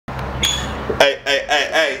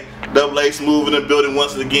Hey, Double A Smooth in the building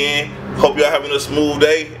once again. Hope y'all having a smooth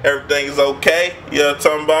day. Everything is okay. You know what I'm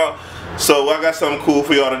talking about? So I got something cool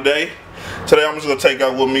for y'all today. Today I'm just gonna take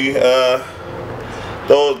out with me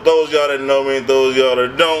those y'all that know me, those y'all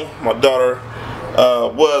that don't. My daughter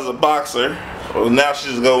was a boxer. Well, now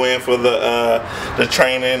she's go in for the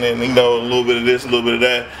training and, you know, a little bit of this, a little bit of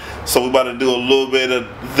that. So we about to do a little bit of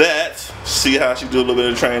that. See how she do a little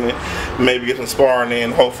bit of training. Maybe get some sparring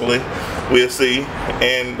in. Hopefully, we'll see.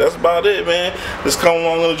 And that's about it, man. Just come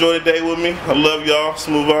along and enjoy the day with me. I love y'all.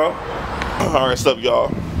 Smooth out. All right, what's up,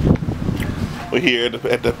 y'all? We're here at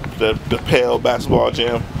the Pale basketball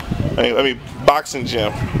gym. I mean, boxing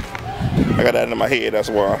gym. I got that in my head.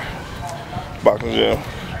 That's why. Boxing gym.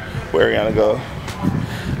 Where Ariana go?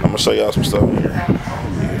 I'm gonna show y'all some stuff here.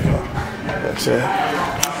 That's it.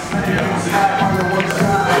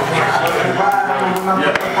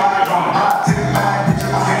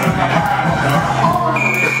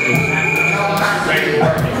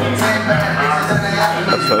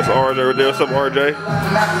 That's RJ right there. What's up, RJ?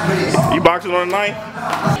 You boxing on the 9th?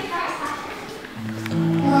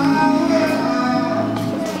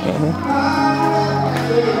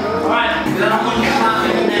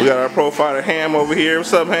 We got our profiler Ham over here.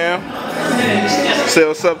 What's up, Ham? Say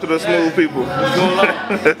what's up to the smooth people. We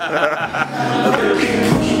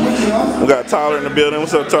got Tyler in the building.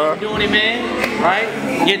 What's up, Tyler? Doing it, man. Right?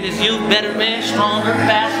 Getting this youth better, man. Stronger,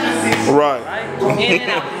 faster. Right. In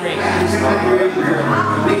and out the ring.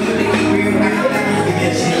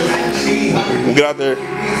 Get out there.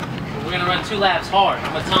 We're gonna run 2 laps hard.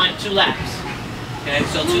 I'm gonna time 2 laps. Okay,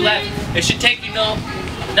 so 2 laps. It should take you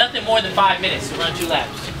nothing more than 5 minutes to run 2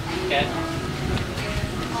 laps. Okay.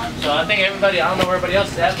 So I think everybody, I don't know where everybody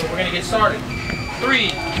else is at, but we're gonna get started.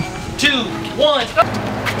 3, 2, 1. Go.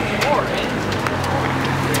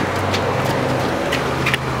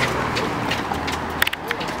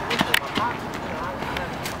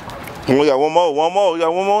 We got one more. We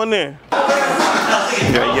got one more in there. We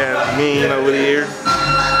got Yasmin over here.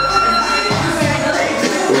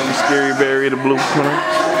 Scary Berry, the blue corner,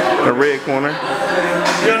 the red corner. You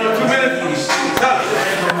got another 2 minutes? Top. You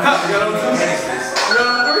got another 2 minutes?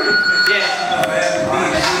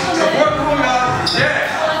 Yeah. Work, come on, guys. Jack,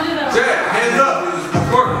 hands up.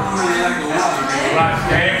 Work. Right,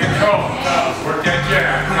 stay in control. Work that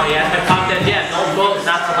jab. Oh yeah, pop that jab. Don't go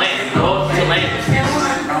not to land. Go to land.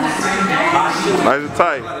 Nice and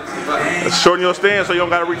tight. Shorten your stance so you don't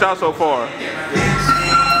gotta reach out so far.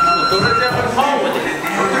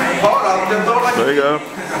 There you go. As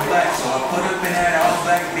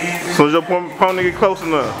soon as your opponent get close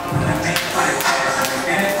enough.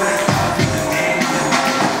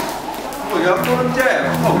 You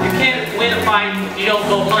can't win a fight if you don't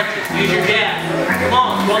go punches. Use your jab. Come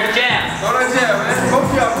on, go the jab. Go that jab, man. Both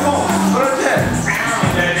of y'all, come on. Go that jab.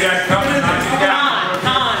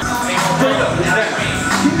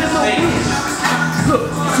 Look,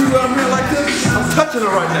 see what I'm here like this? I'm touching her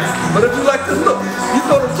right now. But if you like this, look, you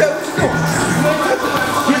throw the jab, what you doing? You don't touch it.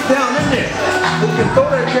 Get down in there. You can throw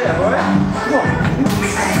that jab, all right? Come on.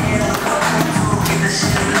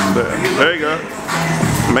 There you go.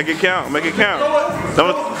 Make it count. Make it count.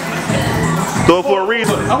 Don't throw it for a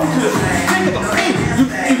reason. I want you to think of the pain. You're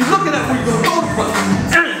looking at where you're going to throw it from.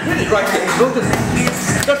 Hit it right there. Don't just,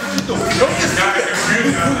 that's what you're doing. Don't just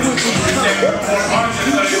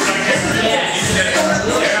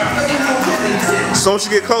as soon as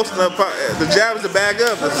you get close enough, the jab is to bag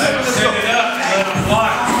up. Set it up,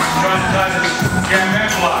 block. Try to jab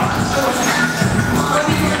and block.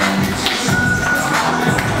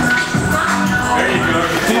 There you go.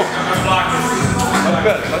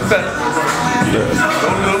 Much better.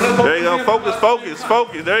 There you go. Focus.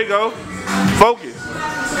 There you go. Focus.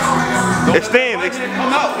 Extend.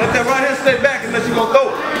 Come out. Let that right hand stay back unless you're going to throw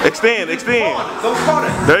it. Extend. Don't start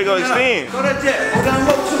it. There you go. Extend. Throw that jab. Go down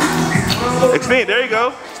low too. Extend. There you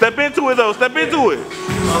go. Step into it though. Step into it.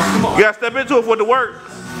 You gotta step into it for it to work.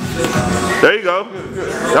 There you go.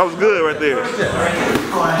 That was good right there.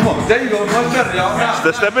 Come on. There you go. Much better,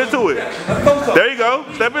 y'all. Step into it. There you go.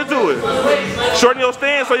 Step into it. Shorten your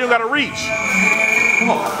stance so you don't gotta reach.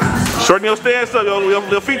 Come on. Shorten your stance so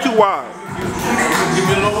your feet too wide. Give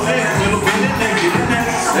me a little hand. A little bit in there. Get in there.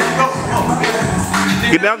 There you go. Come on.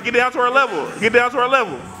 Get down to her level. Get down to her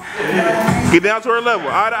level. Get down to her level.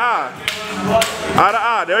 Eye to eye. Eye to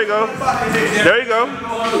eye. There you go. There you go.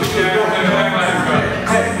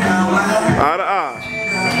 Eye to eye.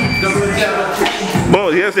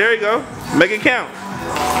 Boom. Yes, there you go. Make it count.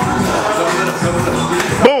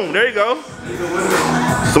 Boom. There you go.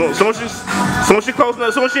 Soon as she close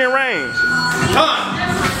enough, soon as she in range.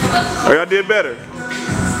 Oh, y'all did better.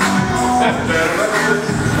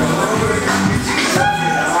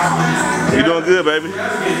 You're doing good, baby.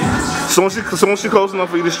 Soon as she close enough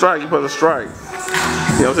for you to strike, you put a strike. You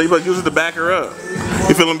know what I'm saying? You put use it to back her up.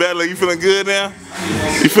 You feeling better? Like you feeling good now?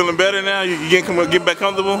 You feeling better now? You get back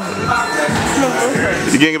comfortable?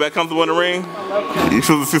 You getting back comfortable in the ring? You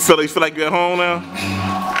feel like you're at home now?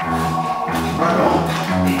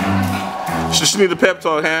 She need a pep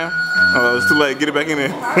talk, huh? Oh, it's too late. Get it back in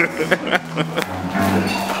there.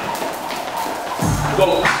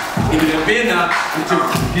 Go. Get it in now.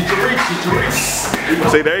 Get your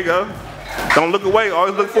reach. See, there you go. Don't look away.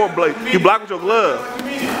 Always look forward, Blake. You block with your glove.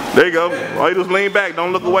 There you go. All you do is lean back.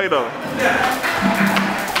 Don't look away, though.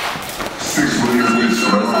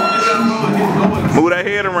 Move that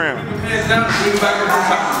head around.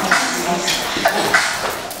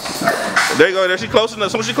 There you go. There she close enough.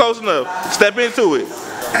 As soon as she close enough, step into it.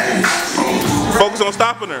 Focus on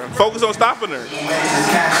stopping her. Focus on stopping her.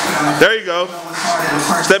 There you go.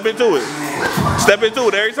 Step into it. Step into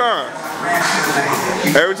it every time.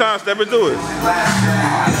 Every time, step into it.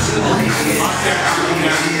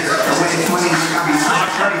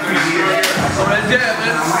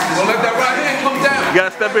 You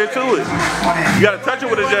gotta step into it. You gotta touch it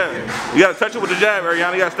with a jab. You gotta touch it with a jab,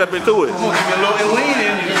 Ariana. You gotta step into it.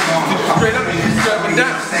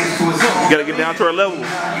 You gotta get down to her level.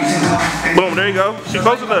 Boom, there you go. She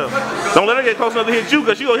close enough. Don't let her get close enough to hit you,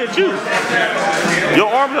 because she gonna hit you. Your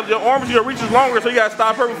arms, your reach is longer, so you gotta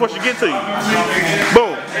stop her before she get to you.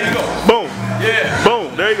 Boom. Boom.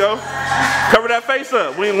 Boom. There you go. Cover that face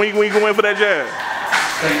up when you go in for that jab.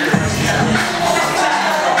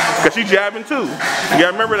 Because she jabbing too. You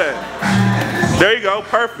gotta remember that. There you go.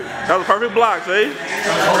 Perfect. That was a perfect block, see?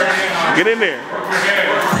 Get in there.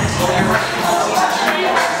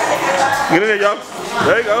 Get in there, y'all.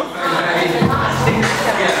 There you go.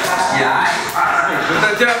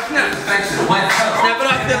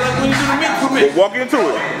 Walk into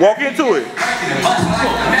it. Walk into it.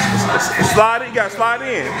 Slide in. You gotta slide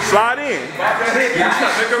in. Slide in.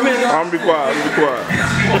 I'm gonna be quiet. I'm gonna be quiet.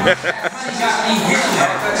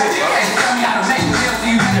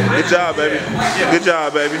 Good job, baby. Good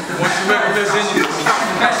job, baby.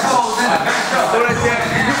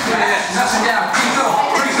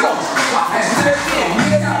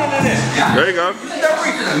 There you go.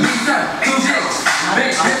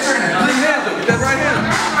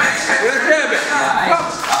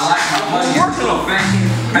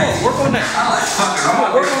 Work on that.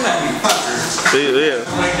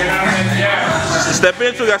 Yeah. Step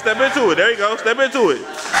into it. Gotta step into it. There you go. Step into it.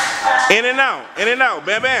 In and out. In and out.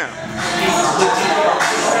 Bam, bam.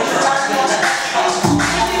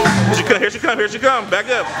 Here she come. Here she come. Back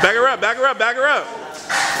up. Back her up. Back her up. Back her up.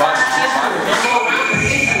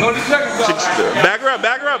 Back her up.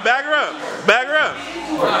 Back her up. Back her up. Back her up.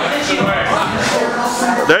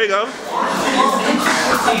 There you go.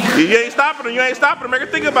 You ain't stopping her. You ain't stopping her. Make her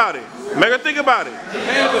think about it. Make her think about it.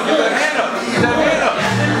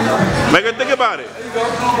 Make her think about it.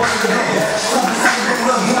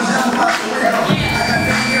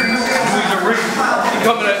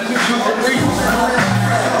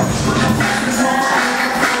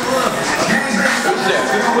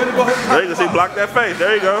 There you go. See, block that face.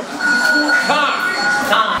 There you go.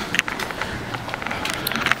 Time.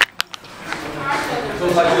 So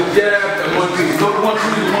like the jab and 1, 2. Go 1,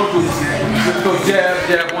 2, 1, 2. Just go jab,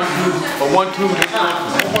 jab, 1, 2, or 1, 2. One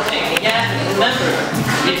more thing. You have to remember,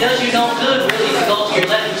 it does you no good really to go to your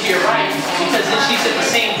left and to your right, because then she's at the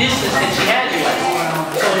same distance that she had you at.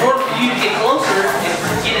 So in order for you to get closer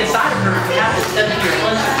and get inside of her, you have to step into your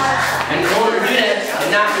punches. And in order to do that and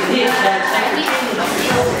not get hit, you have to take your chin off your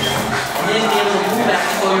shoulders. And then be able to move back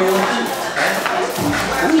and go your 1, 2.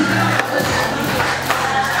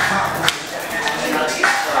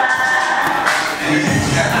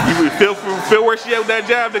 You feel where she at with that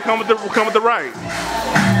jab to come with the right.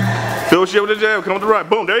 Feel where she at with the jab, come with the right.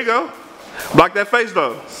 Boom, there you go. Block that face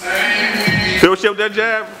though. Feel where she at with that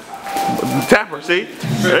jab. Tap her, see?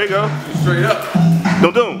 There you go. Straight up.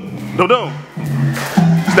 Don't do them. Don't do them.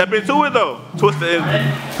 Step into it though. Twist it.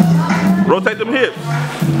 Rotate them hips.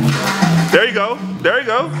 There you go. There you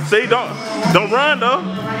go. See, don't run though.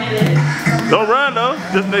 Don't run though.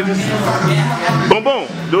 Just boom, boom.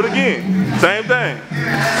 Do it again. Same thing.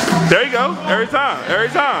 There you go. Every time. Every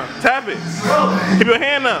time. Tap it. Keep your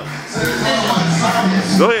hand up.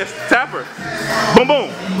 Go ahead. Tap her. Boom, boom.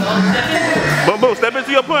 Boom, boom. Step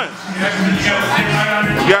into your punch.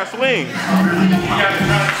 You gotta swing.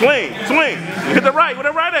 Swing. Swing. Hit the right. Where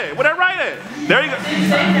that right at? Where that right at? There you go.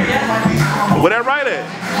 Where that right at?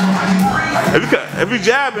 If you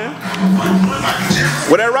jabbing,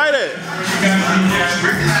 where that right at?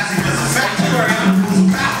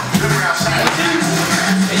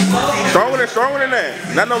 stronger than that.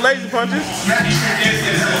 Not no lazy punches.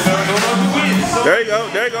 There you go.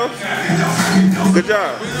 There you go. Good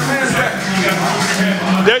job.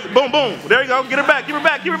 There, boom, boom. There you go. Get her back. Give her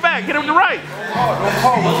back. Give her back. Hit her with the right.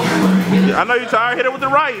 I know you're tired. Hit her with the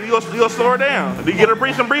right. You gonna slow her down. You get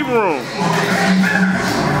her some breathing room.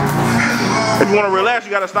 If you want to relax,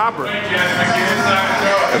 you gotta stop her.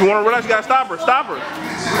 If you want to relax, you gotta stop her. Stop her.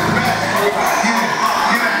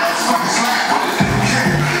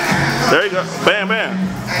 There you go. Bam, bam.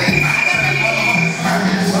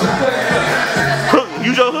 Hook.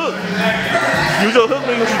 Use your hook. Use your hook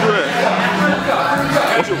when you do that.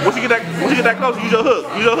 Once you get that close, use your hook.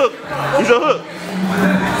 Use your hook. Use your hook.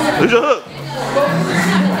 Use your hook.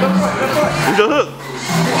 Use your hook.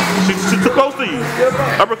 She's too close to you.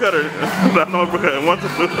 Uppercut her. No uppercut. 1, 2.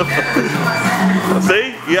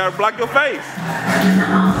 See? You gotta block your face.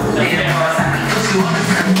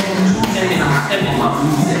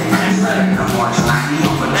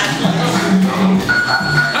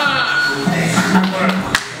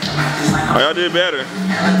 Oh, y'all did better.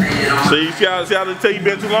 So you see how they tell you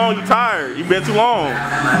been too long? You tired. You been too long.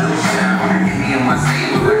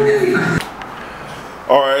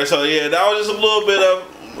 Alright, so yeah, that was just a little bit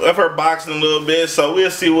of her boxing a little bit. So we'll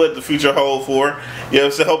see what the future holds for. You know what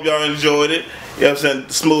I'm saying? Hope y'all enjoyed it. You know what I'm saying?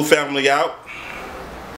 Smooth family out.